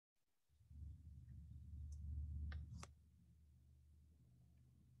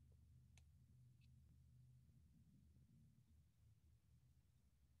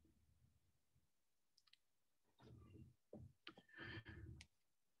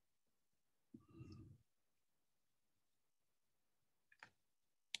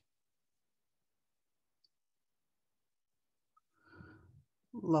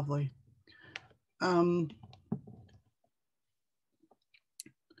Lovely.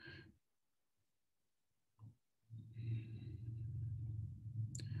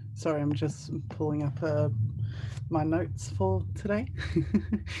 Sorry, I'm just pulling up my notes for today.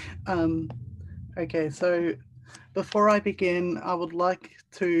 Okay, so before I begin, I would like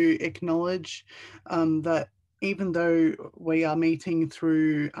to acknowledge that even though we are meeting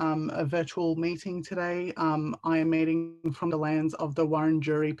through a virtual meeting today, I am meeting from the lands of the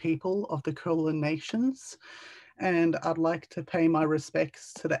Wurundjeri people of the Kulin Nations. And I'd like to pay my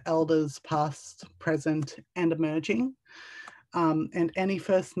respects to the elders past, present, and emerging, and any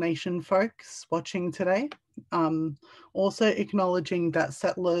First Nation folks watching today. Also acknowledging that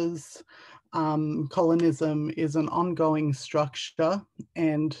settlers colonism is an ongoing structure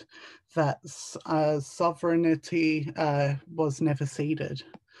and that sovereignty was never ceded.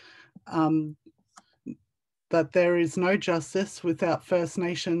 That there is no justice without First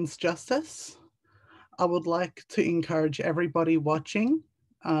Nations justice. I would like to encourage everybody watching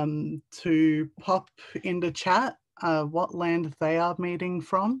to pop in the chat what land they are meeting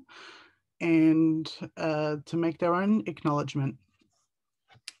from and to make their own acknowledgement.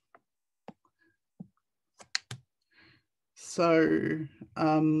 So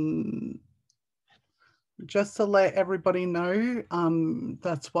just to let everybody know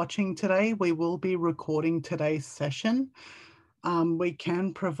that's watching today, we will be recording today's session. We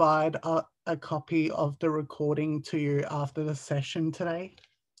can provide a copy of the recording to you after the session today.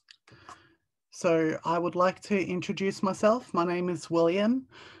 So I would like to introduce myself. My name is William.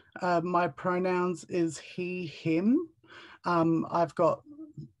 My pronouns is he, him. I've got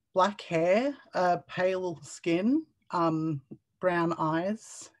black hair, pale skin, brown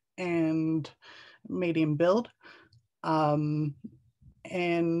eyes, and medium build. And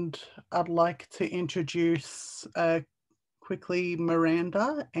I'd like to introduce quickly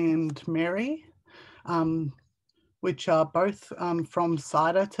Miranda and Mary, which are both from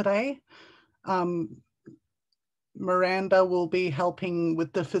CYDA today. Miranda will be helping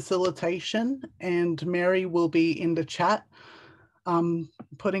with the facilitation and Mary will be in the chat,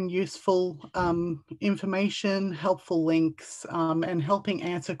 putting useful information, helpful links, and helping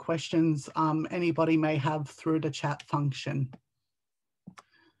answer questions anybody may have through the chat function.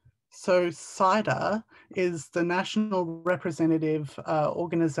 So CYDA is the national representative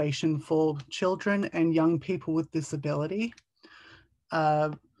organisation for children and young people with disability.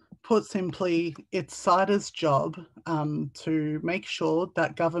 Put simply, it's CYDA's job to make sure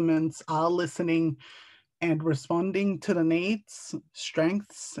that governments are listening and responding to the needs,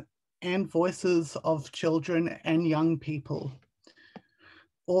 strengths, and voices of children and young people.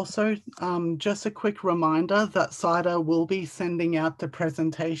 Also, just a quick reminder that CYDA will be sending out the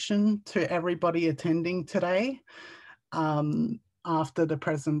presentation to everybody attending today after the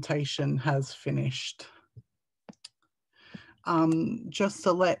presentation has finished. Just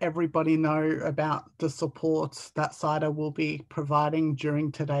to let everybody know about the support that CYDA will be providing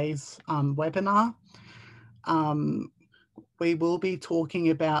during today's webinar. We will be talking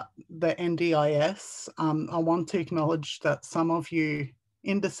about the NDIS. I want to acknowledge that some of you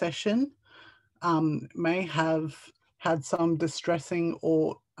in the session may have had some distressing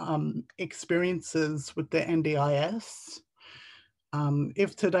or experiences with the NDIS.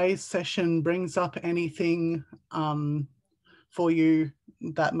 If today's session brings up anything for you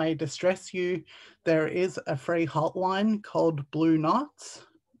that may distress you, there is a free hotline called Blue Knots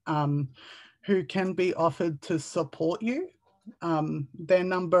who can be offered to support you. Their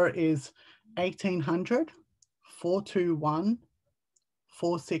number is 1800 421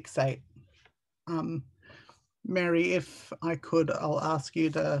 468. Mary, if I could, I'll ask you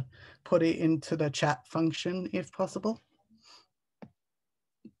to put it into the chat function if possible.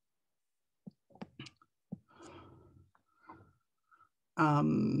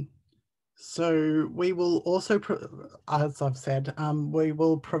 So we will also, as I've said, we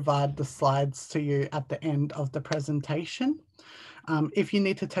will provide the slides to you at the end of the presentation. If you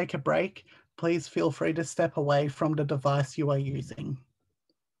need to take a break, please feel free to step away from the device you are using.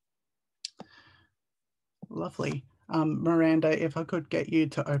 Lovely. Miranda, if I could get you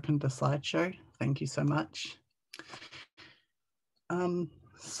to open the slideshow. Thank you so much.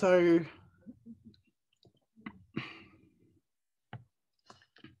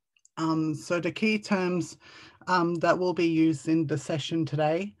 So the key terms that will be used in the session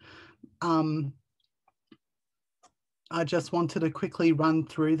today, I just wanted to quickly run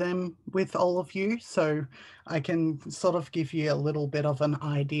through them with all of you so I can sort of give you a little bit of an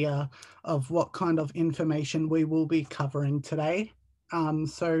idea of what kind of information we will be covering today.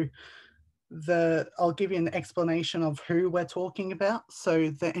 So I'll give you an explanation of who we're talking about. So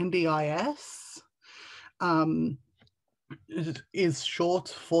the NDIS is short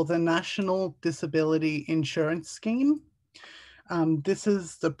for the National Disability Insurance Scheme. This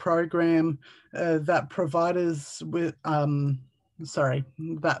is the program that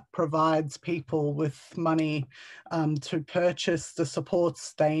provides people with money to purchase the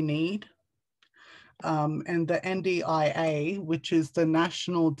supports they need. And the NDIA, which is the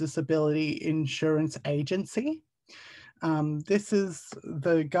National Disability Insurance Agency. This is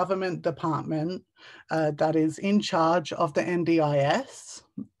the government department that is in charge of the NDIS.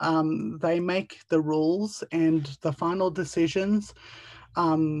 They make the rules and the final decisions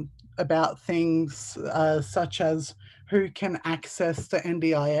about things such as who can access the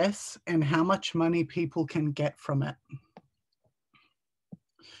NDIS and how much money people can get from it.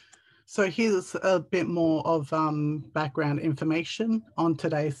 So here's a bit more of background information on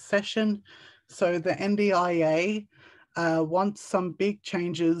today's session. So the NDIA wants some big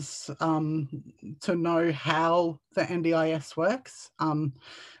changes to know how the NDIS works.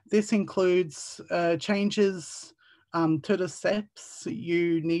 This includes changes to the steps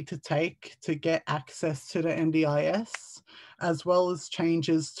you need to take to get access to the NDIS, as well as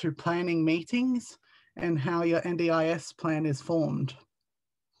changes to planning meetings and how your NDIS plan is formed.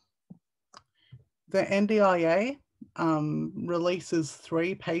 The NDIA releases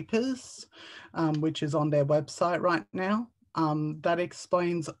 3 papers, which is on their website right now, that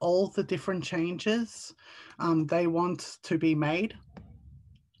explains all the different changes they want to be made.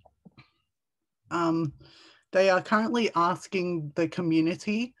 They are currently asking the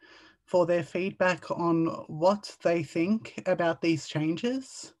community for their feedback on what they think about these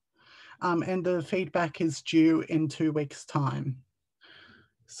changes, and the feedback is due in 2 weeks' time.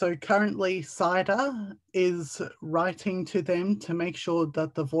 So currently CYDA is writing to them to make sure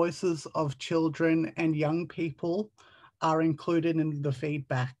that the voices of children and young people are included in the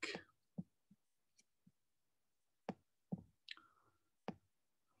feedback.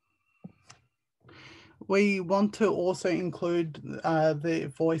 We want to also include the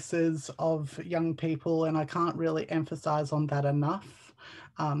voices of young people, and I can't really emphasize on that enough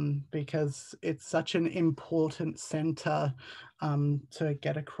because it's such an important center to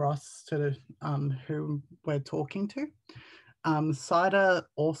get across to who we're talking to. CYDA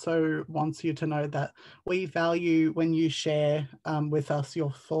also wants you to know that we value when you share with us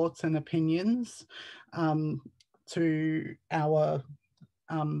your thoughts and opinions to our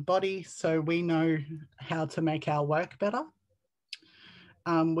body, so we know how to make our work better.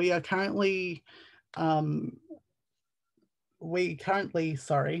 We currently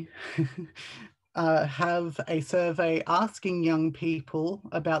have a survey asking young people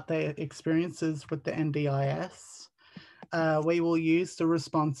about their experiences with the NDIS. We will use the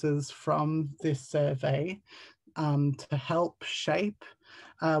responses from this survey to help shape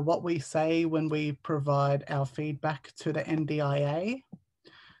what we say when we provide our feedback to the NDIA.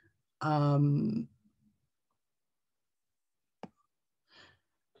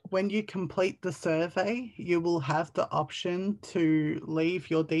 When you complete the survey, you will have the option to leave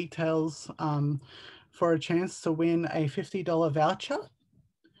your details for a chance to win a $50 voucher.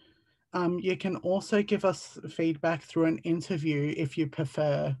 You can also give us feedback through an interview if you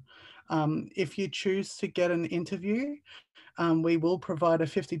prefer. If you choose to get an interview, we will provide a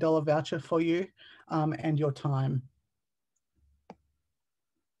 $50 voucher for you and your time.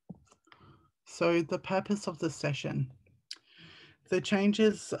 So the purpose of the session. The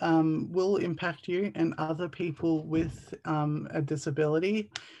changes will impact you and other people with a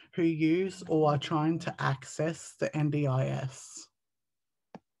disability who use or are trying to access the NDIS.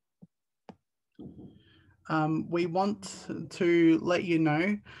 We want to let you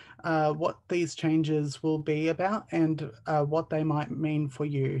know what these changes will be about and what they might mean for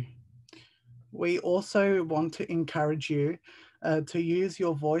you. We also want to encourage you to use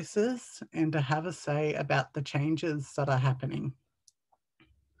your voices and to have a say about the changes that are happening.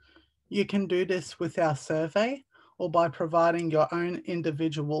 You can do this with our survey or by providing your own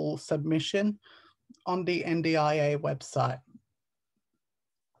individual submission on the NDIA website.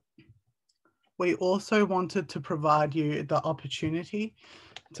 We also wanted to provide you the opportunity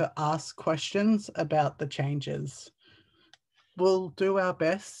to ask questions about the changes. We'll do our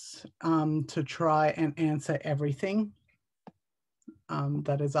best to try and answer everything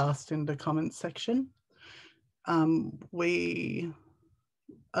that is asked in the comments section.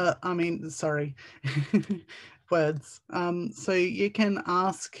 Words. So you can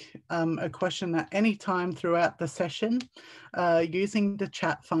ask a question at any time throughout the session using the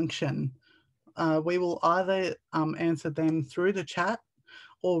chat function. We will either answer them through the chat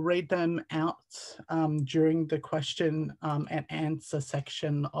or read them out during the question and answer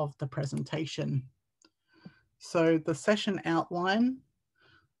section of the presentation. So the session outline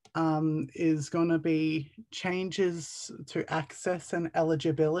is going to be changes to access and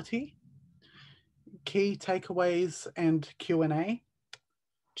eligibility, key takeaways and Q&A,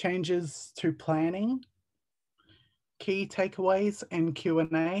 changes to planning, key takeaways and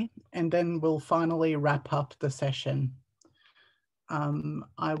Q&A, and then we'll finally wrap up the session.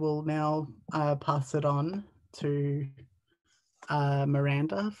 I will now pass it on to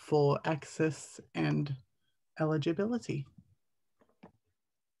Miranda for access and eligibility.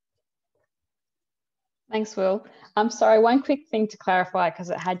 Thanks, Will. I'm sorry, one quick thing to clarify because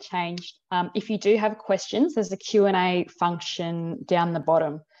it had changed. If you do have questions, there's a Q&A function down the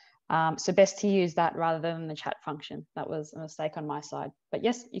bottom. So best to use that rather than the chat function. That was a mistake on my side. But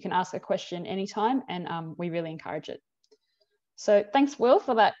yes, you can ask a question anytime and we really encourage it. So thanks, Will,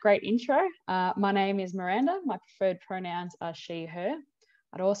 for that great intro. My name is Miranda. My preferred pronouns are she, her.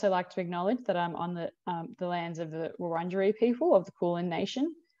 I'd also like to acknowledge that I'm on the lands of the Wurundjeri people of the Kulin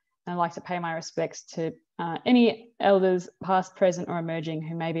Nation. And I'd like to pay my respects to any elders, past, present, or emerging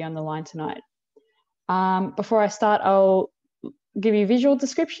who may be on the line tonight. Before I start, I'll give you a visual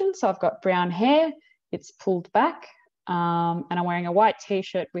description. So I've got brown hair, it's pulled back, and I'm wearing a white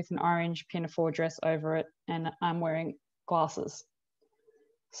t-shirt with an orange pinafore dress over it, and I'm wearing glasses.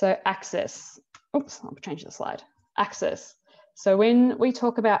 So access, oops, I'll change the slide. Access. So when we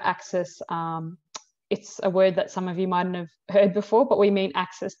talk about access, it's a word that some of you mightn't have heard before, but we mean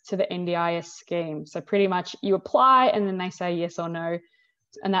access to the NDIS scheme. So pretty much you apply and then they say yes or no,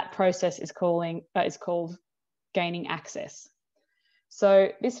 and that process is called gaining access.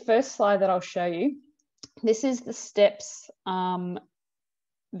 So this first slide that I'll show you, this is the steps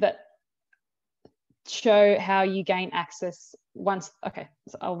that show how you gain access once, okay,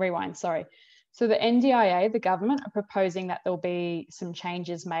 so I'll rewind, sorry. So the NDIA, the government, are proposing that there'll be some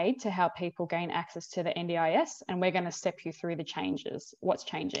changes made to how people gain access to the NDIS, and we're going to step you through the changes, what's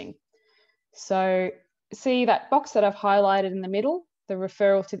changing. So see that box that I've highlighted in the middle, the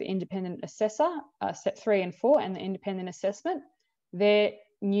referral to the independent assessor, step 3 and 4, and the independent assessment, they're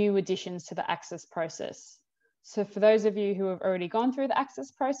new additions to the access process. So for those of you who have already gone through the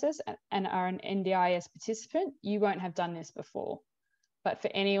access process and are an NDIS participant, you won't have done this before. But for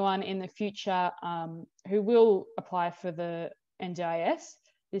anyone in the future who will apply for the NDIS,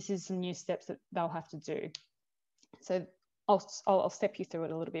 this is some new steps that they'll have to do. So I'll step you through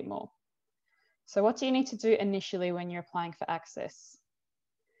it a little bit more. So what do you need to do initially when you're applying for access?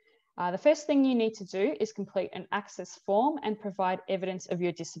 The first thing you need to do is complete an access form and provide evidence of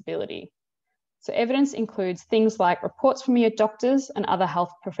your disability. So evidence includes things like reports from your doctors and other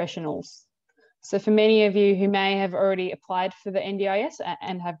health professionals. So for many of you who may have already applied for the NDIS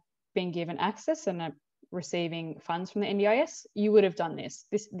and have been given access and are receiving funds from the NDIS, you would have done this.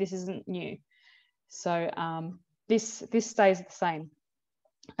 This isn't new. So this stays the same.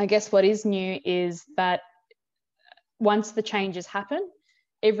 I guess what is new is that once the changes happen,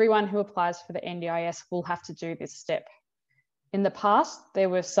 everyone who applies for the NDIS will have to do this step. In the past, there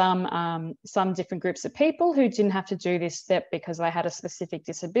were some different groups of people who didn't have to do this step because they had a specific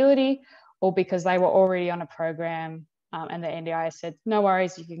disability or because they were already on a program and the NDIS said, no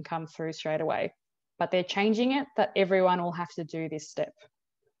worries, you can come through straight away. But they're changing it that everyone will have to do this step.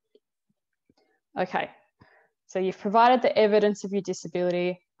 Okay, so you've provided the evidence of your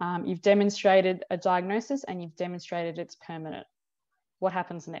disability, you've demonstrated a diagnosis and you've demonstrated it's permanent. What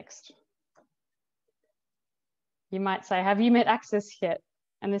happens next? You might say, have you met access yet?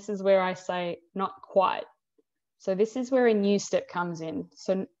 And this is where I say, not quite. So this is where a new step comes in.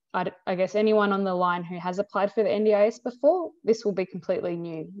 So I guess anyone on the line who has applied for the NDIS before, this will be completely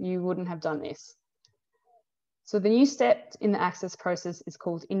new. You wouldn't have done this. So the new step in the access process is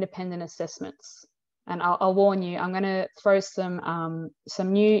called independent assessments. And I'll warn you, I'm going to throw some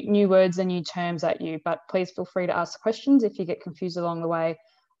new words and new terms at you, but please feel free to ask questions if you get confused along the way.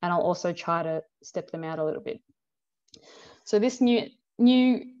 And I'll also try to step them out a little bit. So this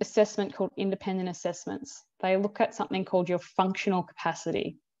new assessment called independent assessments, they look at something called your functional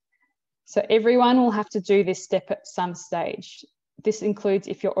capacity. So everyone will have to do this step at some stage. This includes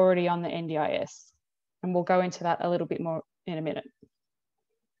if you're already on the NDIS, and we'll go into that a little bit more in a minute.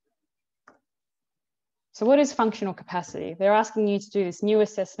 So what is functional capacity? They're asking you to do this new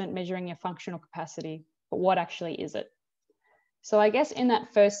assessment measuring your functional capacity, but what actually is it? So I guess in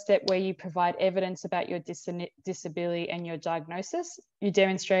that first step where you provide evidence about your disability and your diagnosis, you're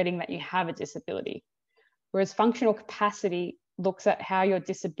demonstrating that you have a disability. Whereas functional capacity looks at how your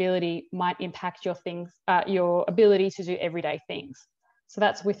disability might impact your ability to do everyday things. So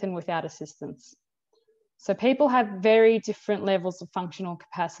that's with and without assistance. So people have very different levels of functional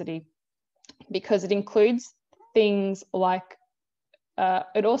capacity because it includes things like,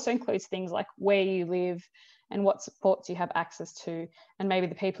 it also includes things like where you live and what supports you have access to, and maybe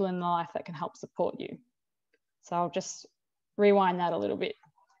the people in life that can help support you. So I'll just rewind that a little bit.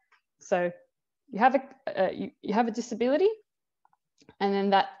 So you have a disability, and then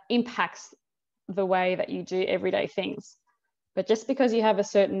that impacts the way that you do everyday things. But just because you have a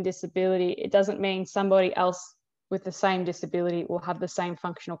certain disability, it doesn't mean somebody else with the same disability will have the same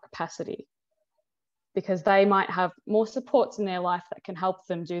functional capacity, because they might have more supports in their life that can help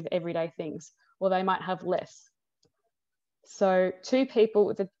them do the everyday things, or they might have less. So two people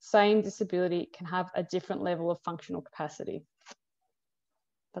with the same disability can have a different level of functional capacity.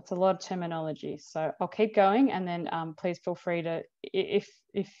 That's a lot of terminology. So I'll keep going, and then please feel free to, if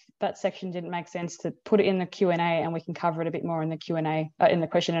that section didn't make sense, to put it in the Q&A, and we can cover it a bit more in the Q&A, in the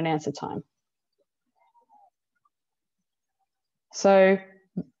question and answer time. So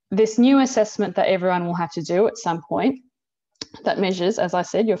this new assessment that everyone will have to do at some point that measures, as I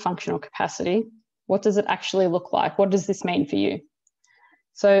said, your functional capacity. What does it actually look like? What does this mean for you?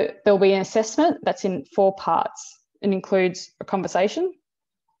 So there'll be an assessment that's in 4 parts. It includes a conversation,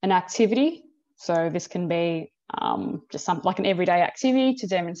 an activity. So this can be just something like an everyday activity to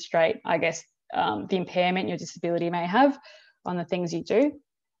demonstrate, I guess, the impairment your disability may have on the things you do,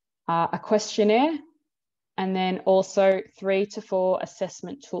 a questionnaire, and then also 3 to 4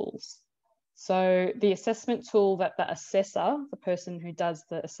 assessment tools. So the assessment tool that the assessor, the person who does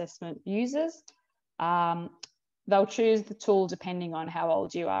the assessment, uses, they'll choose the tool depending on how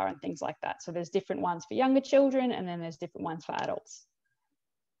old you are and things like that. So there's different ones for younger children, and then there's different ones for adults.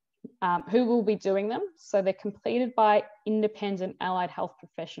 Who will be doing them? So they're completed by independent allied health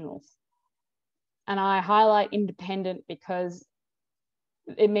professionals. And I highlight independent because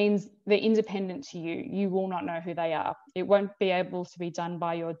it means they're independent to you. You will not know who they are. It won't be able to be done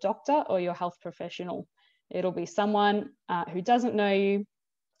by your doctor or your health professional. It'll be someone who doesn't know you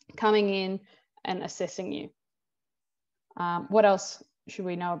coming in and assessing you. What else should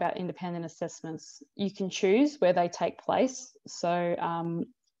we know about independent assessments? You can choose where they take place. So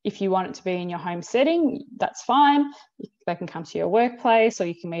if you want it to be in your home setting, that's fine. They can come to your workplace, or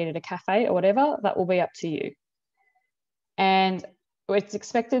you can meet at a cafe or whatever. That will be up to you. And it's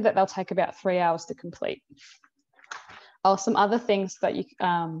expected that they'll take about 3 hours to complete. Some other things that you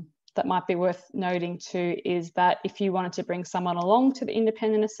that might be worth noting too is that if you wanted to bring someone along to the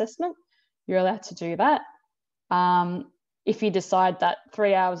independent assessment, you're allowed to do that. If you decide that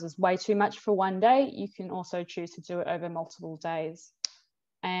 3 hours is way too much for one day, you can also choose to do it over multiple days.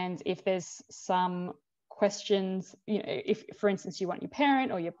 And if there's some questions, you know, if for instance you want your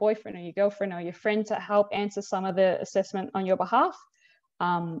parent or your boyfriend or your girlfriend or your friend to help answer some of the assessment on your behalf,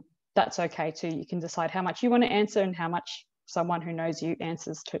 that's okay too. You can decide how much you want to answer and how much someone who knows you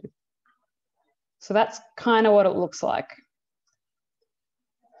answers too. So that's kind of what it looks like.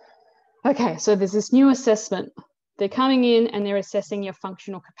 Okay, so there's this new assessment. They're coming in and they're assessing your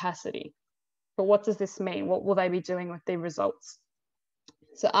functional capacity. But what does this mean? What will they be doing with the results?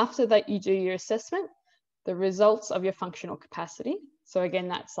 So after that, you do your assessment, the results of your functional capacity. So again,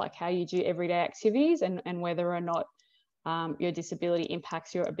 that's like how you do everyday activities and whether or not your disability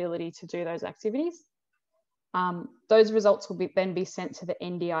impacts your ability to do those activities. Those results will then be sent to the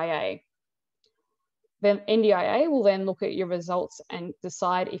NDIA. Then NDIA will then look at your results and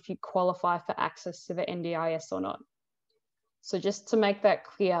decide if you qualify for access to the NDIS or not. So just to make that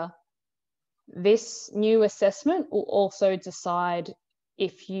clear, this new assessment will also decide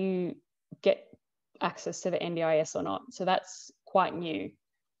if you get access to the NDIS or not. So that's quite new.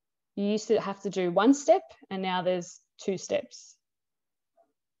 You used to have to do 1 step, and now there's 2 steps.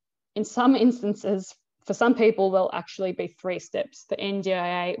 In some instances, for some people, there'll actually be 3 steps. The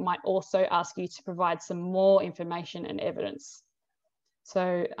NDIA might also ask you to provide some more information and evidence.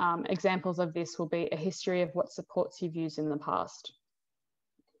 So examples of this will be a history of what supports you've used in the past.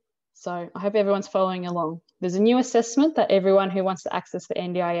 So I hope everyone's following along. There's a new assessment that everyone who wants to access the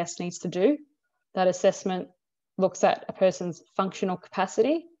NDIS needs to do. That assessment looks at a person's functional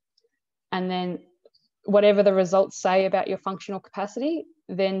capacity, and then whatever the results say about your functional capacity,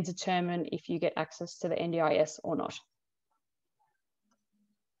 then determine if you get access to the NDIS or not.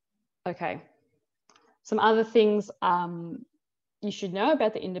 Okay, some other things you should know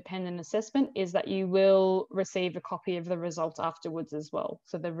about the independent assessment is that you will receive a copy of the results afterwards as well.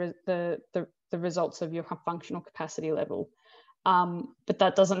 So the results of your functional capacity level. But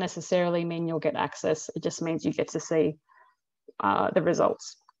that doesn't necessarily mean you'll get access. It just means you get to see the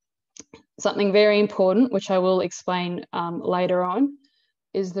results. Something very important, which I will explain later on,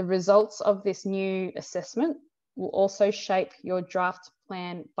 is the results of this new assessment will also shape your draft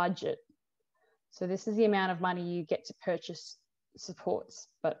plan budget. So this is the amount of money you get to purchase supports,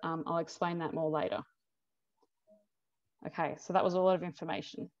 but I'll explain that more later. Okay, so that was a lot of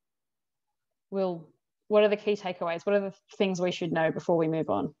information. Will, what are the key takeaways? What are the things we should know before we move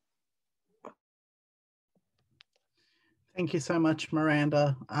on? Thank you so much,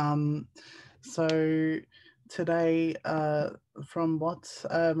 Miranda. So today, from what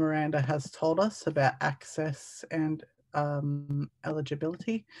Miranda has told us about access and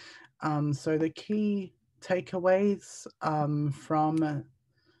eligibility, so the key takeaways from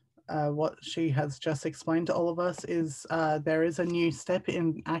what she has just explained to all of us is there is a new step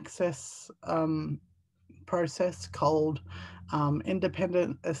in access process called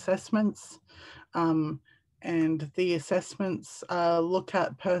independent assessments. And the assessments look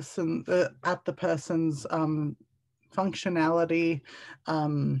at the person's functionality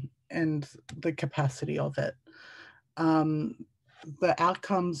and the capacity of it. The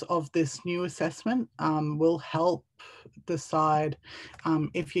outcomes of this new assessment will help decide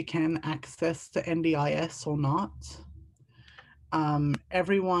if you can access the NDIS or not.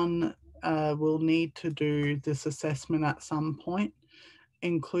 Everyone will need to do this assessment at some point,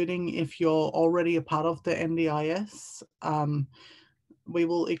 including if you're already a part of the NDIS. We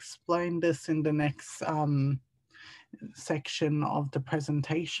will explain this in the next section of the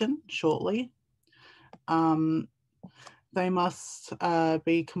presentation shortly. They must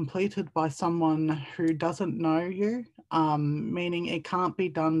be completed by someone who doesn't know you, meaning it can't be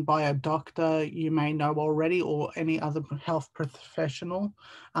done by a doctor you may know already or any other health professional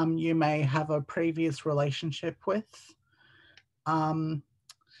you may have a previous relationship with.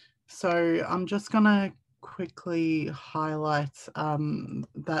 So I'm just going to quickly highlight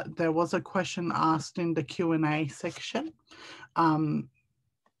that there was a question asked in the Q&A section.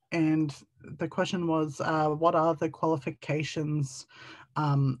 And the question was, what are the qualifications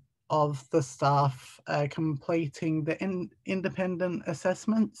of the staff completing the independent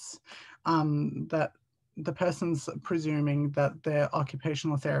assessments that the person's presuming that they're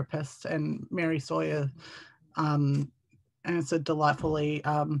occupational therapists, and Mary Sawyer answered delightfully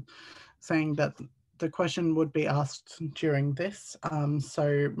saying that the question would be asked during this.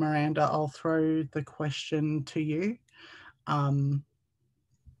 So Miranda, I'll throw the question to you.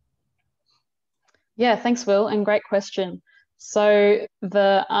 Yeah, thanks, Will, and great question. So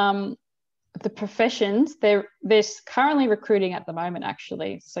the professions, they're currently recruiting at the moment,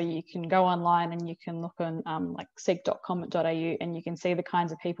 actually. So you can go online and you can look on like seek.com.au and you can see the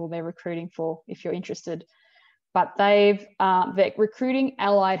kinds of people they're recruiting for if you're interested. But they're recruiting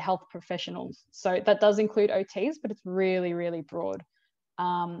allied health professionals. So that does include OTs, but it's really, really broad.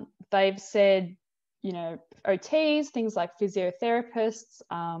 They've said, you know, OTs, things like physiotherapists,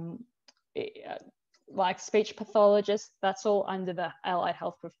 like speech pathologists, that's all under the allied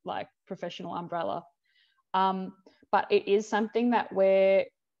health professional umbrella. But it is something that we're,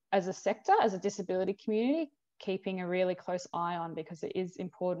 as a sector, as a disability community, keeping a really close eye on, because it is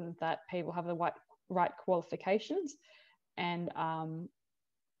important that people have the right qualifications. And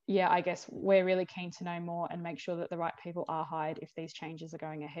yeah, I guess we're really keen to know more and make sure that the right people are hired if these changes are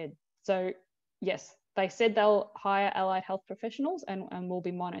going ahead. So yes, they said they'll hire allied health professionals, and we'll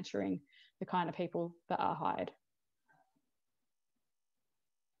be monitoring the kind of people that are hired.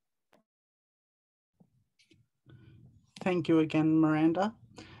 Thank you again, Miranda.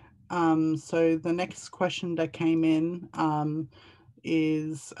 So the next question that came in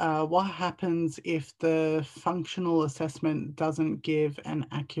is what happens if the functional assessment doesn't give an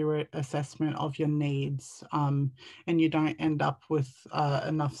accurate assessment of your needs and you don't end up with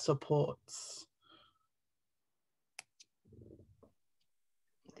enough supports?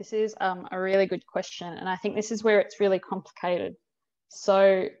 This is a really good question, and I think this is where it's really complicated.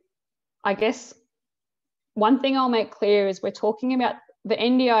 So I guess one thing I'll make clear is we're talking about the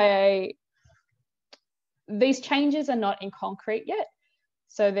NDIA. These changes are not in concrete yet,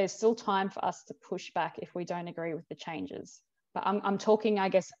 so there's still time for us to push back if we don't agree with the changes. But I'm talking, I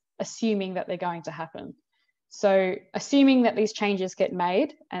guess, assuming that they're going to happen. So assuming that these changes get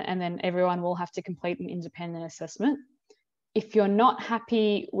made, and then everyone will have to complete an independent assessment. If you're not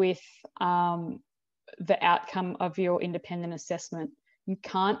happy with the outcome of your independent assessment, you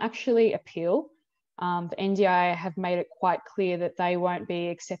can't actually appeal. The NDIA have made it quite clear that they won't be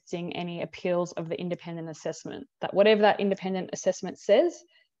accepting any appeals of the independent assessment, that whatever that independent assessment says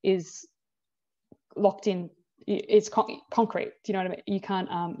is locked in, it's concrete. Do you know what I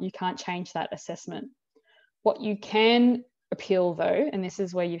mean? You can't change that assessment. What you can appeal though, and this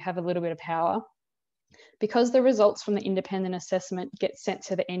is where you have a little bit of power, because the results from the independent assessment get sent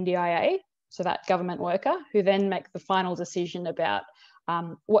to the NDIA, so that government worker, who then make the final decision about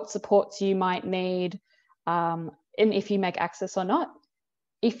what supports you might need, and if you make access or not.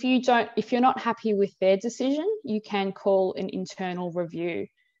 If you're not happy with their decision, you can call an internal review.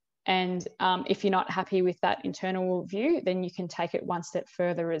 And if you're not happy with that internal review, then you can take it one step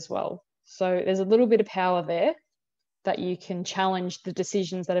further as well. So there's a little bit of power there that you can challenge the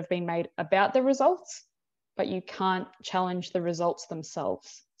decisions that have been made about the results, but you can't challenge the results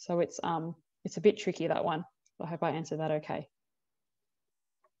themselves. So it's a bit tricky, that one. I hope I answered that okay.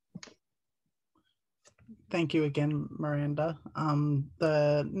 Thank you again, Miranda.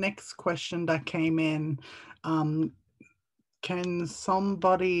 The next question that came in, can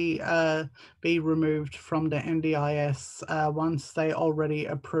somebody be removed from the NDIS once they already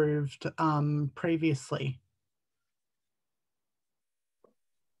approved previously?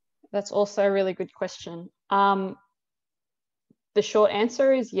 That's also a really good question. The short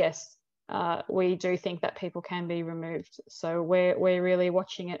answer is yes. We do think that people can be removed. So we're really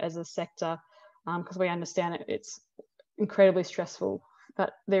watching it as a sector, because we understand it's incredibly stressful,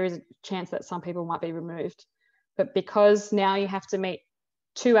 that there is a chance that some people might be removed. But because now you have to meet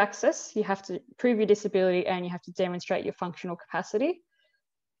two access, you have to prove your disability and you have to demonstrate your functional capacity,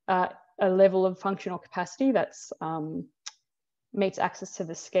 a level of functional capacity that's meets access to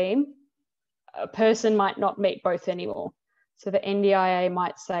the scheme. A person might not meet both anymore. So the NDIA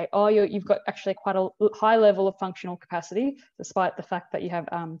might say, oh, you've got actually quite a high level of functional capacity, despite the fact that you have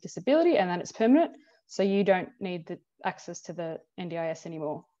disability and that it's permanent. So you don't need the access to the NDIS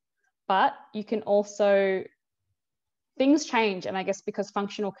anymore. But you can also, things change. And I guess because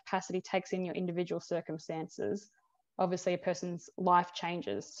functional capacity takes in your individual circumstances, obviously a person's life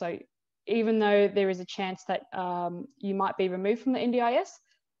changes. So even though there is a chance that you might be removed from the NDIS,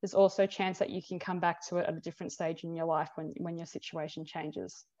 there's also a chance that you can come back to it at a different stage in your life when your situation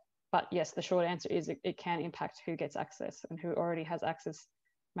changes. But yes, the short answer is it can impact who gets access, and who already has access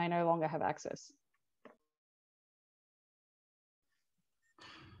may no longer have access.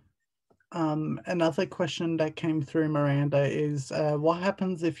 Another question that came through, Miranda, is what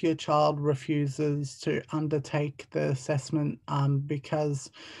happens if your child refuses to undertake the assessment because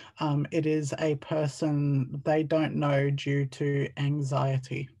it is a person they don't know due to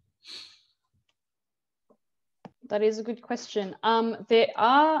anxiety? That is a good question. There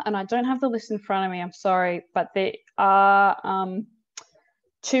are, and I don't have the list in front of me, I'm sorry, but there are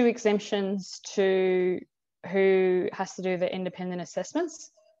 2 exemptions to who has to do the independent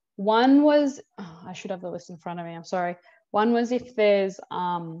assessments. One was, I should have the list in front of me, I'm sorry. One was if there's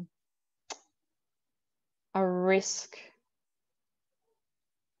a risk.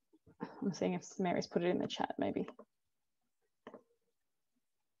 I'm seeing if Mary's put it in the chat, maybe.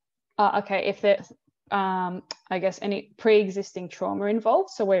 Okay, if there's, I guess, any pre-existing trauma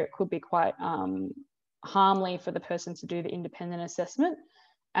involved, so where it could be quite harmly for the person to do the independent assessment.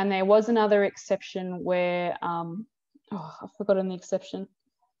 And there was another exception where, I've forgotten the exception.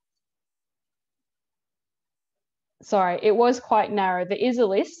 Sorry, it was quite narrow. There is a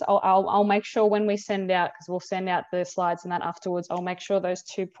list. I'll make sure when we send out, because we'll send out the slides and that afterwards, I'll make sure those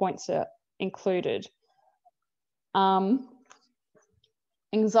 2 points are included.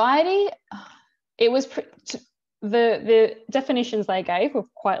 Anxiety, it was the definitions they gave were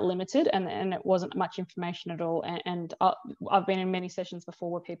quite limited, and it wasn't much information at all. And I've been in many sessions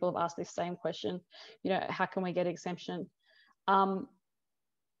before where people have asked this same question, you know, how can we get exemption? The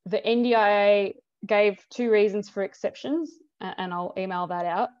NDIA gave 2 reasons for exceptions, and I'll email that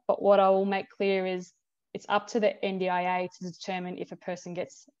out. But what I will make clear is it's up to the NDIA to determine if a person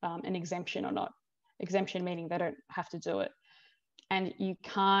gets an exemption or not. Exemption meaning they don't have to do it. And you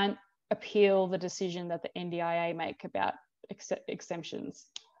can't appeal the decision that the NDIA make about exemptions.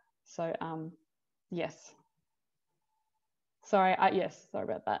 So yes. Sorry, yes, sorry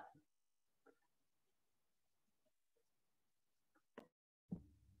about that.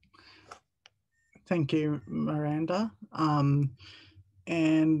 Thank you, Miranda.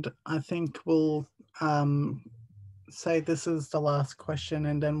 And I think we'll say this is the last question,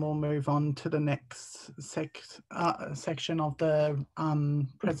 and then we'll move on to the next section of the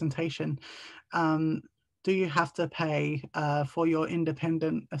presentation. Do you have to pay for your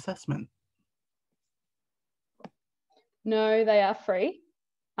independent assessment? No, they are free.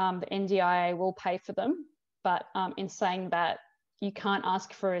 The NDIA will pay for them, but in saying that, you can't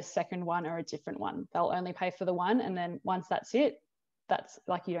ask for a second one or a different one. They'll only pay for the one, and then once that's it, that's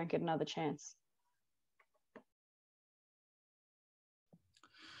like you don't get another chance.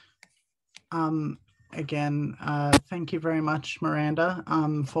 again, thank you very much, Miranda,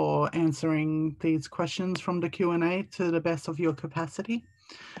 for answering these questions from the Q&A to the best of your capacity.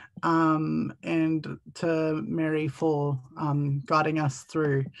 And to Mary for guiding us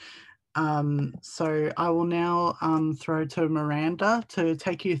through. So I will now throw to Miranda to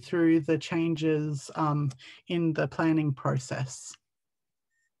take you through the changes in the planning process.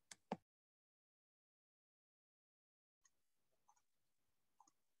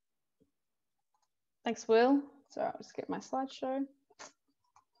 Thanks, Will. So I'll just get my slideshow.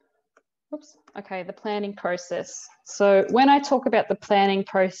 Oops. Okay, the planning process. So when I talk about the planning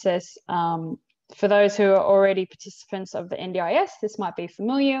process, for those who are already participants of the NDIS, this might be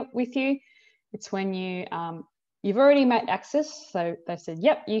familiar with you. It's when you've already made access. So they said,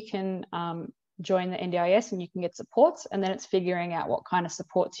 yep, you can join the NDIS and you can get supports. And then it's figuring out what kind of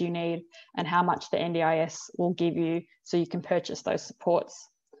supports you need and how much the NDIS will give you so you can purchase those supports.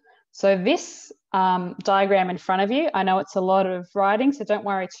 So this diagram in front of you, I know it's a lot of writing, so don't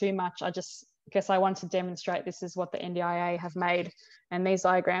worry too much. I just guess I want to demonstrate this is what the NDIA have made, and these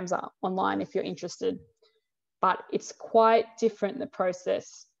diagrams are online if you're interested. But it's quite different, the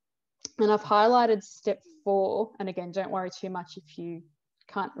process. And I've highlighted step 4, and again, don't worry too much if you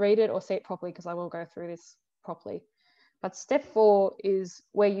can't read it or see it properly, because I will go through this properly. But step 4 is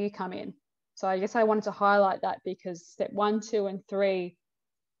where you come in. So I guess I wanted to highlight that because step 1, 2, and 3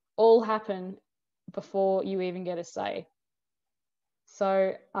 all happen before you even get a say.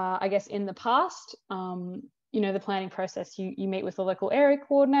 So I guess in the past, you know, the planning process, you meet with a local area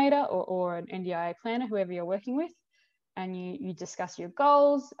coordinator or an NDIA planner, whoever you're working with, and you discuss your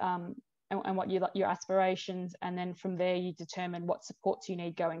goals and what your aspirations, and then from there you determine what supports you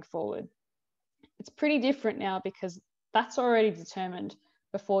need going forward. It's pretty different now because that's already determined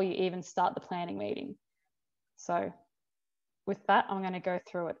before you even start the planning meeting. So with that, I'm going to go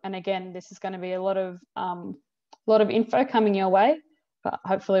through it. And again, this is going to be a lot of info coming your way, but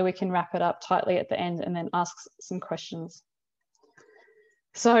hopefully we can wrap it up tightly at the end and then ask some questions.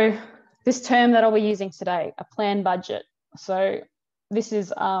 So this term that I'll be using today, a planned budget. So this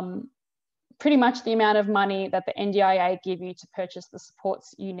is pretty much the amount of money that the NDIA give you to purchase the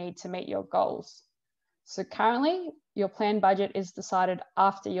supports you need to meet your goals. So currently, your planned budget is decided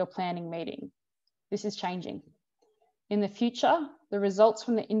after your planning meeting. This is changing. In the future, the results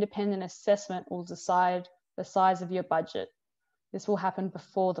from the independent assessment will decide the size of your budget. This will happen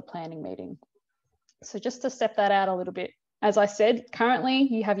before the planning meeting. So just to step that out a little bit, as I said, currently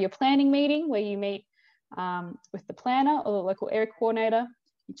you have your planning meeting where you meet with the planner or the local area coordinator.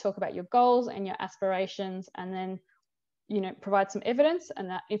 You talk about your goals and your aspirations, and then provide some evidence, and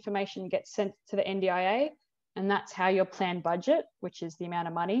that information gets sent to the NDIA, and that's how your planned budget, which is the amount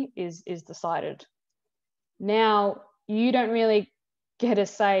of money, is decided. Now, you don't really get a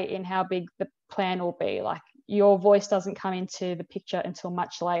say in how big the plan will be. Like, your voice doesn't come into the picture until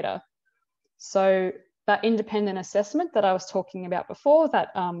much later. So that independent assessment that I was talking about before, that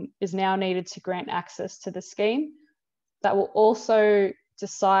is now needed to grant access to the scheme, that will also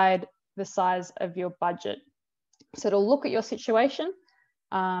decide the size of your budget. So it'll look at your situation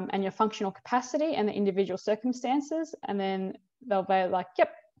and your functional capacity and the individual circumstances, and then they'll be like,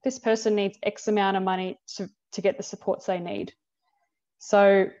 yep, this person needs X amount of money to get the supports they need.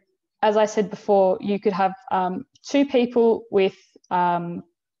 So as I said before, you could have 2 people with the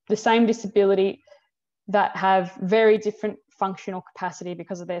same disability that have very different functional capacity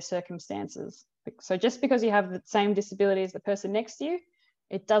because of their circumstances. So just because you have the same disability as the person next to you,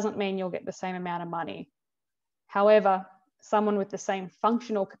 it doesn't mean you'll get the same amount of money. However, someone with the same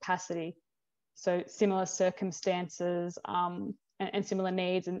functional capacity, so similar circumstances and similar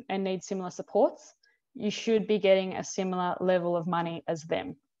needs and need similar supports, you should be getting a similar level of money as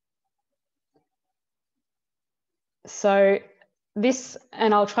them. So this,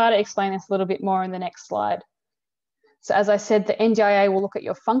 and I'll try to explain this a little bit more in the next slide. So as I said, the NDIA will look at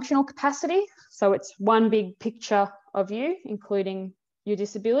your functional capacity. So it's one big picture of you, including your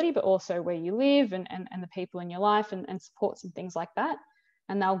disability, but also where you live and the people in your life and supports and things like that.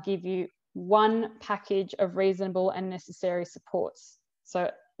 And they'll give you one package of reasonable and necessary supports.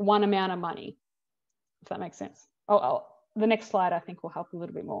 So one amount of money, if that makes sense. The next slide I think will help a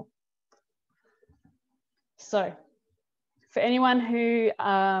little bit more. So for anyone who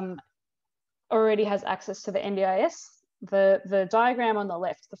already has access to the NDIS, the diagram on the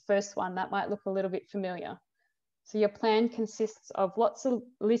left, the first one, that might look a little bit familiar. So your plan consists of lots of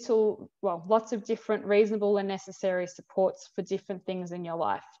different reasonable and necessary supports for different things in your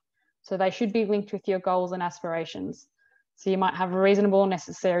life. So they should be linked with your goals and aspirations. So you might have a reasonable and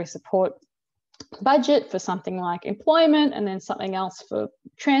necessary support budget for something like employment, and then something else for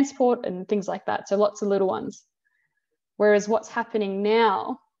transport and things like that. So lots of little ones. Whereas what's happening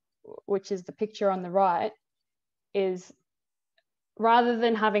now, which is the picture on the right, is rather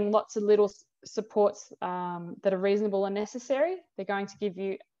than having lots of little supports that are reasonable and necessary, they're going to give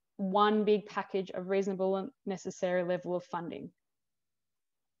you one big package of reasonable and necessary level of funding.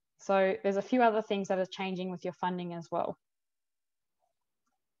 So there's a few other things that are changing with your funding as well.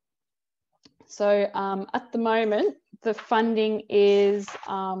 So at the moment, the funding is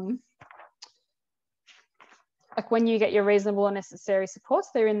like when you get your reasonable and necessary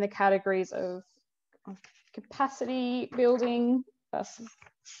supports, they're in the categories of capacity building,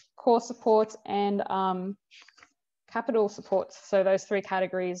 core supports, and capital supports. So those three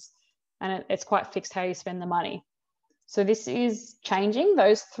categories, and it's quite fixed how you spend the money. So this is changing.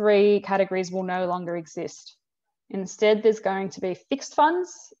 Those three categories will no longer exist. Instead, there's going to be fixed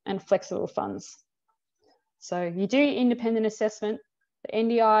funds and flexible funds. So you do independent assessment, the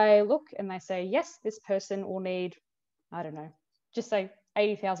NDI look and they say, yes, this person will need, I don't know, just say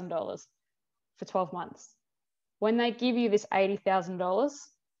 $80,000 for 12 months. When they give you this $80,000,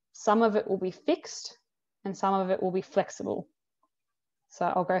 some of it will be fixed and some of it will be flexible. So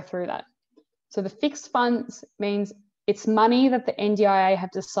I'll go through that. So the fixed funds means it's money that the NDIA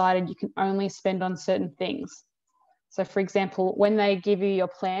have decided you can only spend on certain things. So for example, when they give you your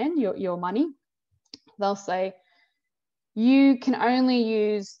plan, your money, they'll say, you can only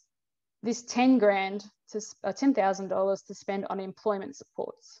use this $10,000 to spend on employment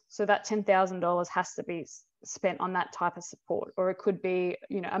supports. So that $10,000 has to be spent on that type of support, or it could be,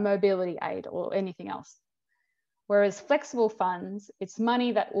 you know, a mobility aid or anything else. Whereas flexible funds, it's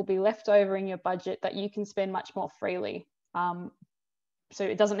money that will be left over in your budget that you can spend much more freely. So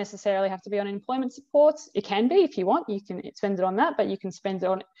it doesn't necessarily have to be on employment supports. It can be if you want, you can spend it on that, but you can spend it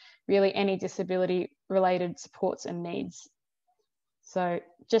on really any disability related supports and needs. So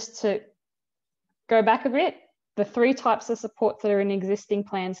just to go back a bit, the three types of supports that are in existing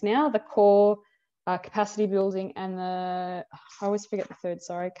plans now, the core, capacity building, and the, I always forget the third,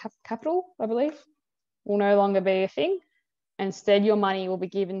 sorry, capital, I believe, will no longer be a thing. Instead, your money will be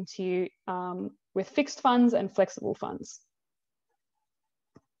given to you with fixed funds and flexible funds.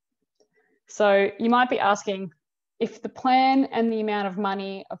 So you might be asking, if the plan and the amount of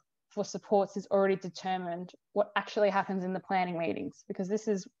money for supports is already determined, what actually happens in the planning meetings? Because this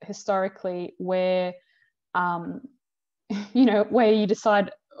is historically where, you know, where you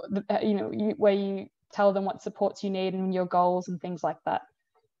decide, you know, where you tell them what supports you need and your goals and things like that.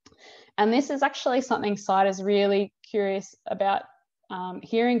 And this is actually something CYDA is really curious about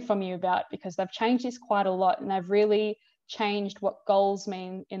hearing from you about, because they've changed this quite a lot and they've really changed what goals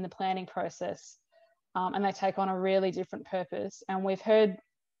mean in the planning process, and they take on a really different purpose. And we've heard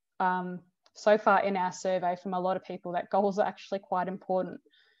so far in our survey from a lot of people that goals are actually quite important.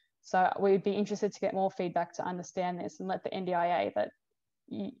 So we'd be interested to get more feedback to understand this and let the NDIA that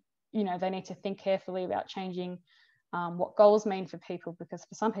you know, they need to think carefully about changing what goals mean for people, because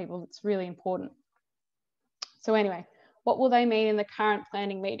for some people it's really important. So anyway, what will they mean in the current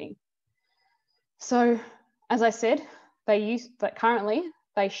planning meeting? So as I said, currently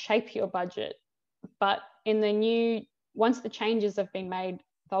they shape your budget, but in the new, once the changes have been made,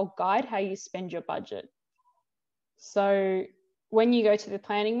 they'll guide how you spend your budget. So when you go to the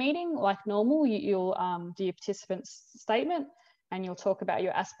planning meeting, like normal, you'll do your participants statement and you'll talk about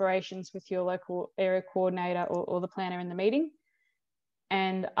your aspirations with your local area coordinator or the planner in the meeting.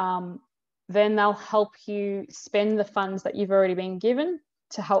 And then they'll help you spend the funds that you've already been given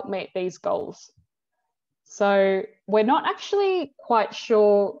to help meet these goals. So we're not actually quite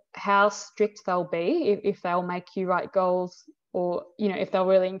sure how strict they'll be, if they'll make you write goals, or, you know, if they'll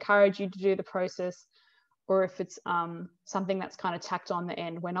really encourage you to do the process, or if it's something that's kind of tacked on the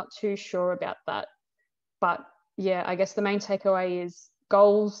end. We're not too sure about that. But yeah, I guess the main takeaway is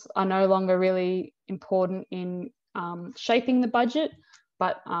goals are no longer really important in shaping the budget,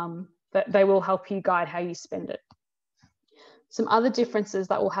 but they will help you guide how you spend it. Some other differences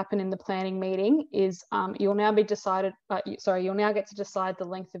that will happen in the planning meeting is you'll now get to decide the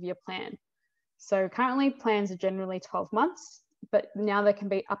length of your plan. So currently plans are generally 12 months, but now they can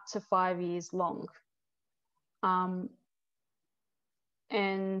be up to 5 years long.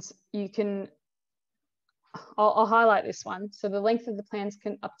 And you can, I'll highlight this one. So the length of the plans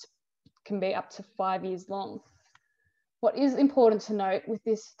can be up to 5 years long. What is important to note with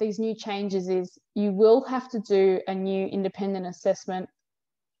these new changes is you will have to do a new independent assessment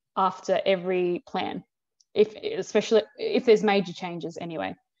after every plan, especially if there's major changes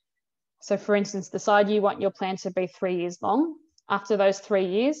anyway. So for instance, decide you want your plan to be 3 years long. After those 3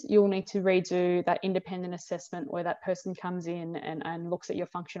 years, you'll need to redo that independent assessment where that person comes in and looks at your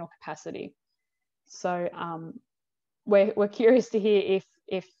functional capacity. So we're curious to hear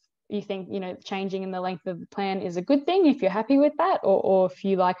if you think, you know, changing in the length of the plan is a good thing, if you're happy with that, or if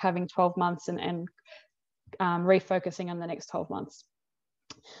you like having 12 months and refocusing on the next 12 months.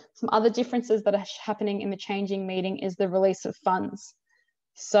 Some other differences that are happening in the changing meeting is the release of funds.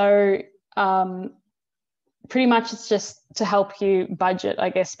 So pretty much it's just to help you budget, I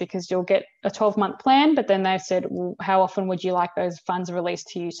guess, because you'll get a 12-month plan, but then they've said, well, how often would you like those funds released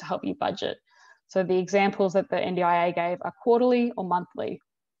to you to help you budget? So the examples that the NDIA gave are quarterly or monthly.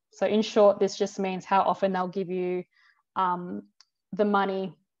 So in short, this just means how often they'll give you the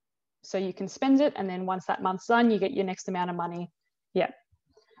money so you can spend it. And then once that month's done, you get your next amount of money. Yeah.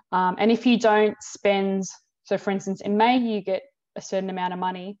 And if you don't spend, so for instance, in May, you get a certain amount of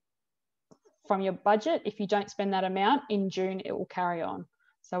money from your budget. If you don't spend that amount in June, it will carry on.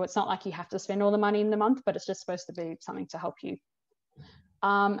 So it's not like you have to spend all the money in the month, but it's just supposed to be something to help you.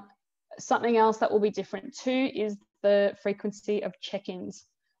 Something else that will be different too is the frequency of check-ins.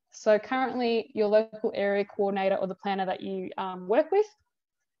 So currently your local area coordinator or the planner that you work with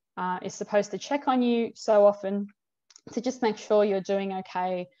is supposed to check on you so often to just make sure you're doing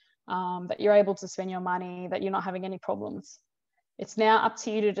okay, that you're able to spend your money, that you're not having any problems. It's now up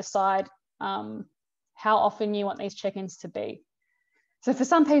to you to decide how often you want these check-ins to be. So for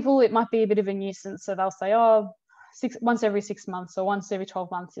some people, it might be a bit of a nuisance. So they'll say, oh, once every 6 months or once every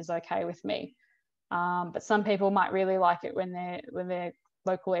 12 months is okay with me. But some people might really like it when their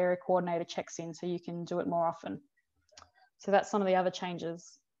local area coordinator checks in, so you can do it more often. So that's some of the other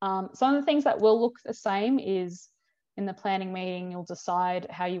changes. Some of the things that will look the same is in the planning meeting, you'll decide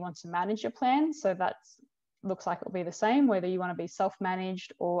how you want to manage your plan. So that looks like it'll be the same, whether you want to be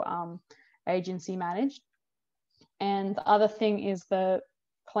self-managed or agency managed. And the other thing is the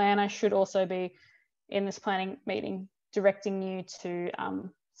planner should also be in this planning meeting directing you to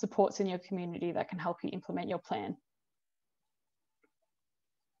supports in your community that can help you implement your plan.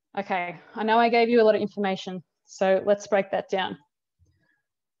 Okay, I know I gave you a lot of information, so let's break that down.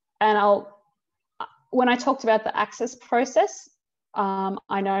 And when I talked about the access process,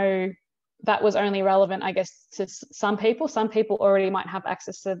 I know that was only relevant, I guess, to some people. Some people already might have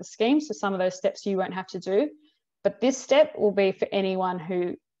access to the scheme, so some of those steps you won't have to do. But this step will be for anyone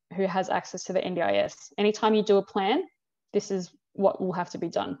who has access to the NDIS. Anytime you do a plan, this is what will have to be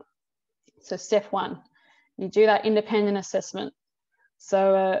done. So step 1, you do that independent assessment.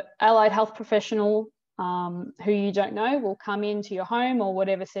 So an allied health professional who you don't know will come into your home or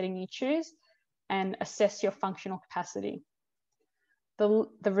whatever setting you choose and assess your functional capacity.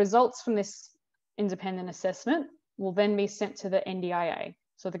 The results from this independent assessment will then be sent to the NDIA,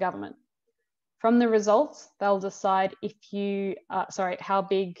 so the government. From the results, they'll decide if you, how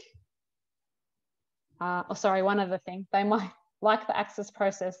big, one other thing, they might, like the access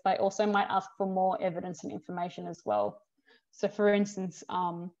process, they also might ask for more evidence and information as well. So for instance,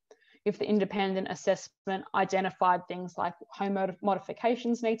 if the independent assessment identified things like home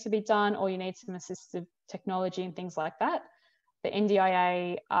modifications need to be done, or you need some assistive technology and things like that, the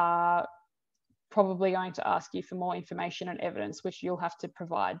NDIA are probably going to ask you for more information and evidence, which you'll have to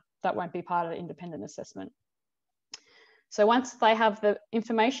provide. That won't be part of the independent assessment. So once they have the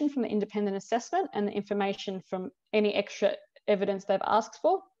information from the independent assessment and the information from any extra evidence they've asked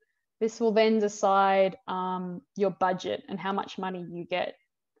for, this will then decide your budget and how much money you get.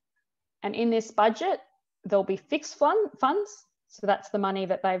 And in this budget, there'll be fixed funds. So that's the money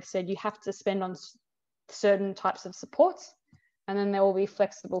that they've said you have to spend on certain types of supports. And then there will be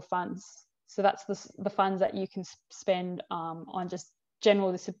flexible funds. So that's the funds that you can spend on just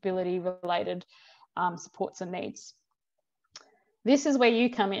general disability related supports and needs. This is where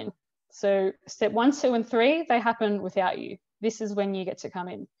you come in. So step 1, 2, and 3, they happen without you. This is when you get to come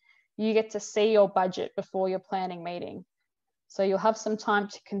in. You get to see your budget before your planning meeting. So you'll have some time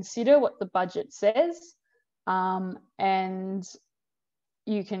to consider what the budget says, and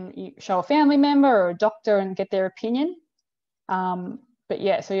you show a family member or a doctor and get their opinion. But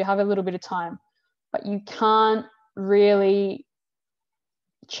yeah, so you have a little bit of time, but you can't really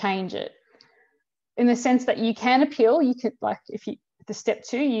change it in the sense that you can appeal. You could, like, the step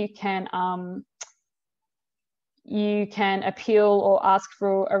 2, you can appeal or ask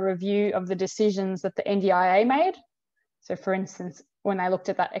for a review of the decisions that the NDIA made. So for instance, when they looked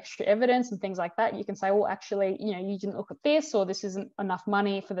at that extra evidence and things like that, you can say, well, actually, you didn't look at this, or this isn't enough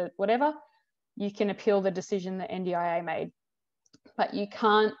money for the whatever. You can appeal the decision the NDIA made, but you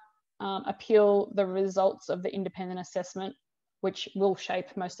can't appeal the results of the independent assessment, which will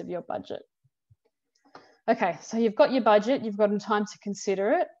shape most of your budget. Okay, so you've got your budget, you've got time to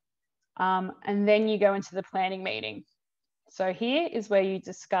consider it, and then you go into the planning meeting. So here is where you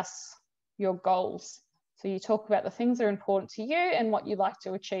discuss your goals. So you talk about the things that are important to you and what you'd like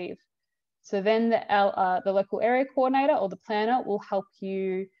to achieve. So then the local area coordinator or the planner will help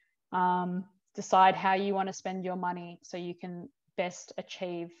you decide how you want to spend your money so you can best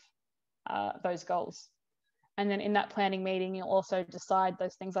achieve those goals. And then in that planning meeting, you'll also decide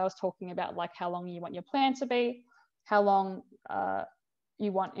those things I was talking about, like how long you want your plan to be, how long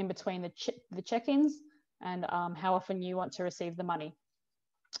you want in between the check-ins, and how often you want to receive the money.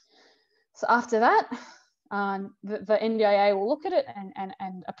 So after that, the NDIA will look at it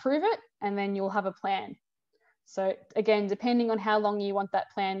and approve it, and then you'll have a plan. So again, depending on how long you want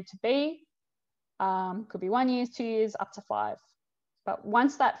that plan to be, could be 1 year, 2 years, up to 5. But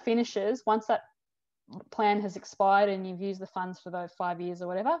once that finishes, once that plan has expired and you've used the funds for those 5 years or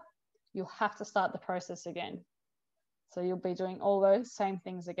whatever, you'll have to start the process again. So you'll be doing all those same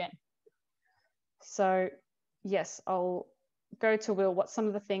things again. So yes, I'll go to Will. What's some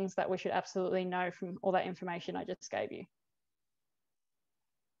of the things that we should absolutely know from all that information I just gave you?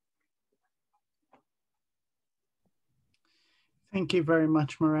 Thank you very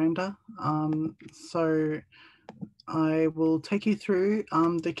much, Miranda. So I will take you through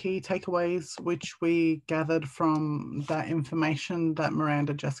the key takeaways which we gathered from that information that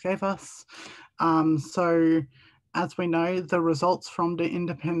Miranda just gave us. So as we know, the results from the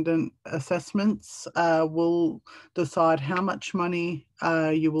independent assessments will decide how much money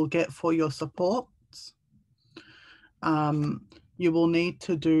you will get for your supports. You will need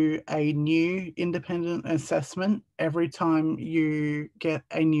to do a new independent assessment every time you get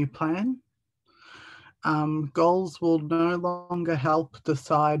a new plan. Goals will no longer help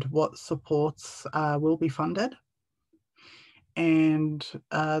decide what supports will be funded. And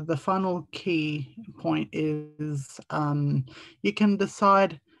the final key point is you can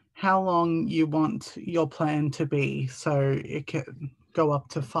decide how long you want your plan to be. So it can go up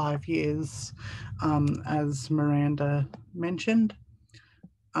to 5 years, as Miranda mentioned.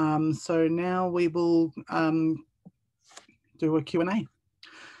 So now we will do a Q&A.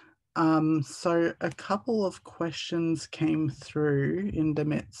 So a couple of questions came through in the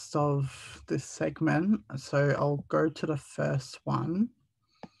midst of this segment. So I'll go to the first one.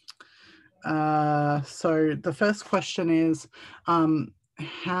 So the first question is,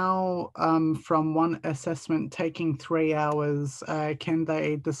 how from one assessment taking 3 hours, can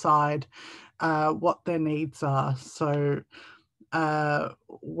they decide what their needs are? So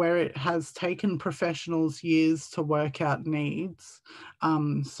where it has taken professionals years to work out needs.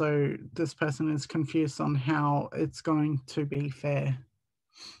 So this person is confused on how it's going to be fair.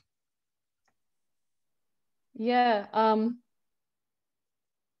 Yeah,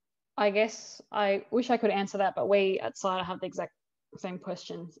 I guess I wish I could answer that, but we at CYDA have the exact same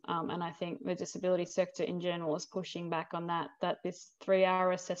questions. And I think the disability sector in general is pushing back on that this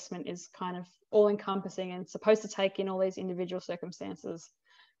 3-hour assessment is kind of all encompassing and supposed to take in all these individual circumstances,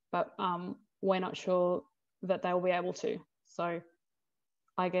 but we're not sure that they'll be able to. So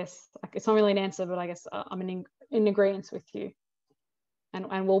I guess it's not really an answer, but I guess I'm in agreement with you.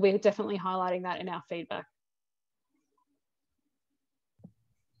 And we'll be definitely highlighting that in our feedback.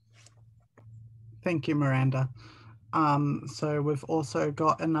 Thank you, Miranda. So we've also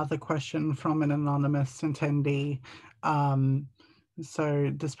got another question from an anonymous attendee.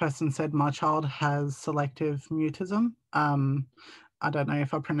 So this person said, my child has selective mutism. I don't know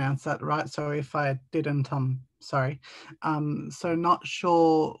if I pronounced that right. So if I didn't, I'm sorry. So not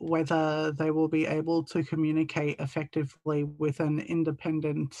sure whether they will be able to communicate effectively with an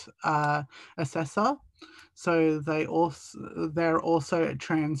independent assessor. So they're also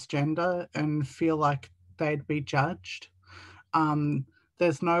transgender and feel like they'd be judged.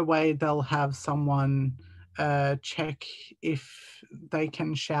 There's no way they'll have someone check if they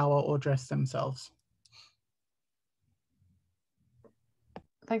can shower or dress themselves.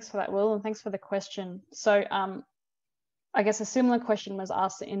 Thanks for that, Will, and thanks for the question. So I guess a similar question was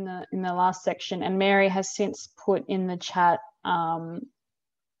asked in the last section, and Mary has since put in the chat.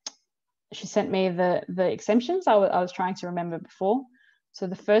 She sent me the exemptions I was trying to remember before. So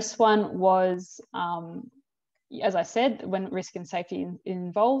the first one was, as I said, when risk and safety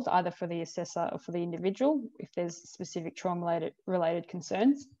involved, either for the assessor or for the individual, if there's specific trauma-related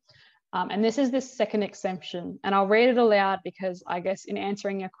concerns. And this is the second exemption, and I'll read it aloud because I guess in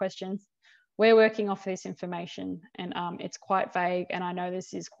answering your questions, we're working off this information, and it's quite vague, and I know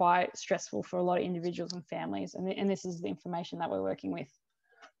this is quite stressful for a lot of individuals and families, and this is the information that we're working with.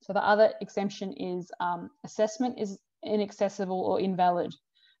 So the other exemption is assessment is inaccessible or invalid.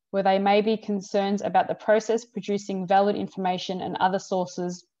 where they may be concerns about the process producing valid information and other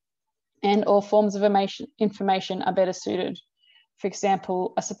sources and or forms of information are better suited. For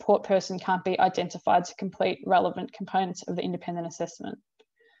example, a support person can't be identified to complete relevant components of the independent assessment.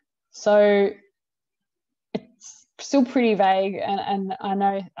 So it's still pretty vague, and I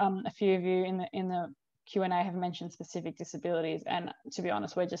know a few of you in the Q&A have mentioned specific disabilities, and to be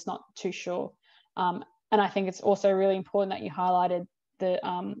honest, we're just not too sure. And I think it's also really important that you highlighted the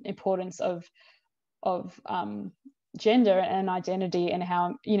importance of gender and identity, and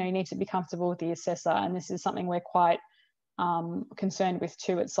how you need to be comfortable with the assessor. And this is something we're quite concerned with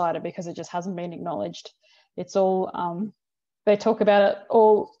too at CYDA, because it just hasn't been acknowledged. It's all they talk about it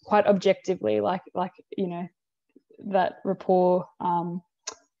all quite objectively, like that rapport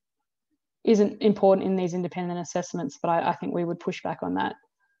isn't important in these independent assessments, but I think we would push back on that.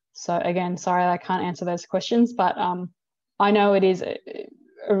 So again, sorry I can't answer those questions, but I know it is a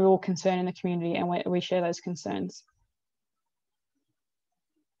real concern in the community, and we share those concerns.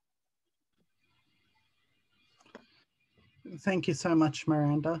 Thank you so much,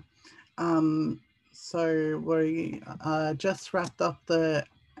 Miranda. So we just wrapped up the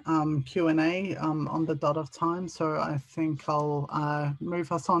Q&A on the dot of time, so I think I'll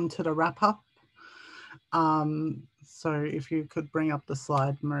move us on to the wrap up. So if you could bring up the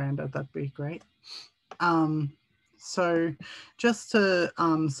slide, Miranda, that'd be great. So just to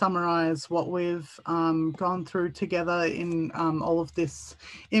summarize what we've gone through together in all of this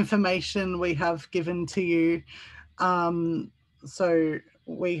information we have given to you. So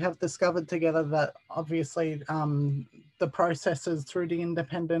we have discovered together that obviously the processes through the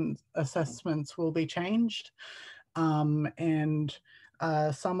independent assessments will be changed, and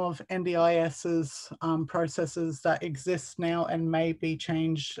some of NDIS's processes that exist now and may be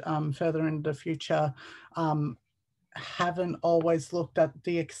changed further in the future haven't always looked at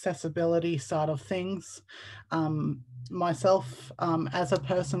the accessibility side of things. Myself, as a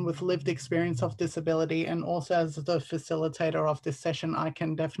person with lived experience of disability, and also as the facilitator of this session, I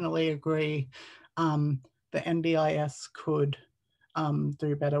can definitely agree the NDIS could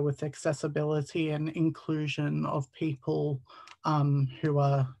do better with accessibility and inclusion of people who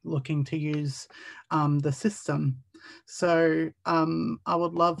are looking to use the system. So I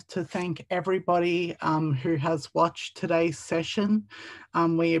would love to thank everybody who has watched today's session.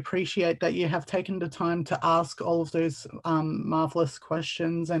 We appreciate that you have taken the time to ask all of those marvelous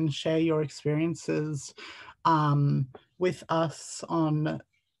questions and share your experiences with us on,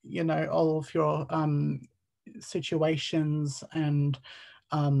 all of your situations and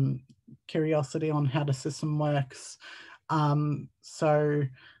curiosity on how the system works. So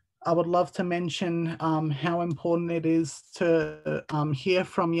I would love to mention how important it is to hear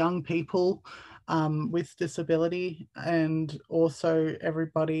from young people with disability, and also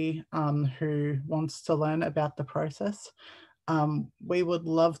everybody who wants to learn about the process. We would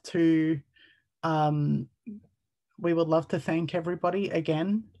love to thank everybody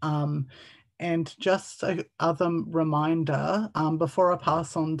again. And just another reminder, before I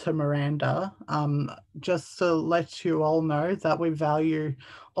pass on to Miranda, just to let you all know that we value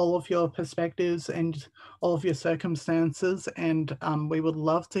all of your perspectives and all of your circumstances, and we would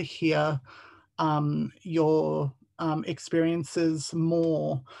love to hear your experiences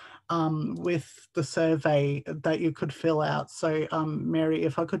more with the survey that you could fill out. So Mary,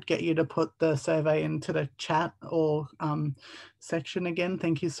 if I could get you to put the survey into the chat or section again,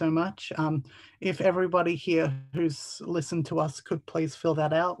 thank you so much. If everybody here who's listened to us could please fill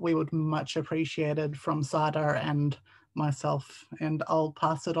that out, we would much appreciate it from CYDA and myself. And I'll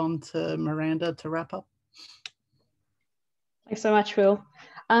pass it on to Miranda to wrap up. Thanks so much, Will.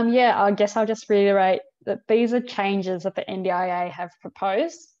 Yeah, I guess I'll just reiterate that these are changes that the NDIA have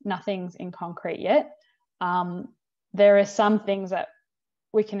proposed. Nothing's in concrete yet. There are some things that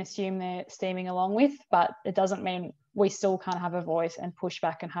we can assume they're steaming along with, but it doesn't mean we still can't have a voice and push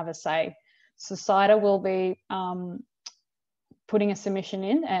back and have a say. So CYDA will be putting a submission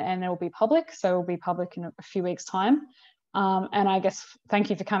in, and it will be public. So it will be public in a few weeks' time. And I guess thank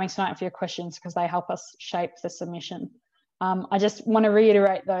you for coming tonight and for your questions, because they help us shape the submission. I just want to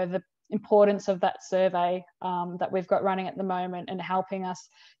reiterate, though, the importance of that survey that we've got running at the moment, and helping us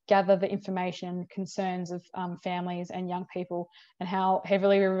gather the information, concerns of families and young people, and how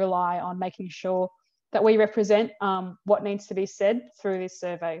heavily we rely on making sure that we represent what needs to be said through this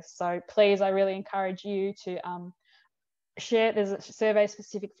survey. So please, I really encourage you to share. There's a survey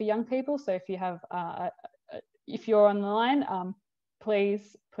specific for young people. So if you have, if you're on the line,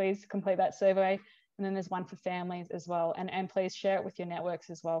 please complete that survey. And then there's one for families as well. And please share it with your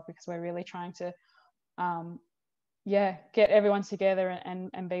networks as well, because we're really trying to yeah, get everyone together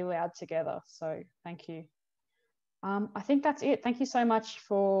and be loud together. So thank you. I think that's it. Thank you so much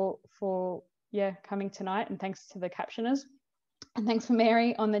for coming tonight, and thanks to the captioners, and thanks for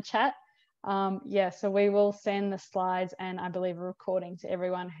Mary on the chat. So we will send the slides and I believe a recording to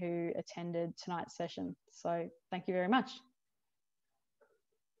everyone who attended tonight's session. So thank you very much.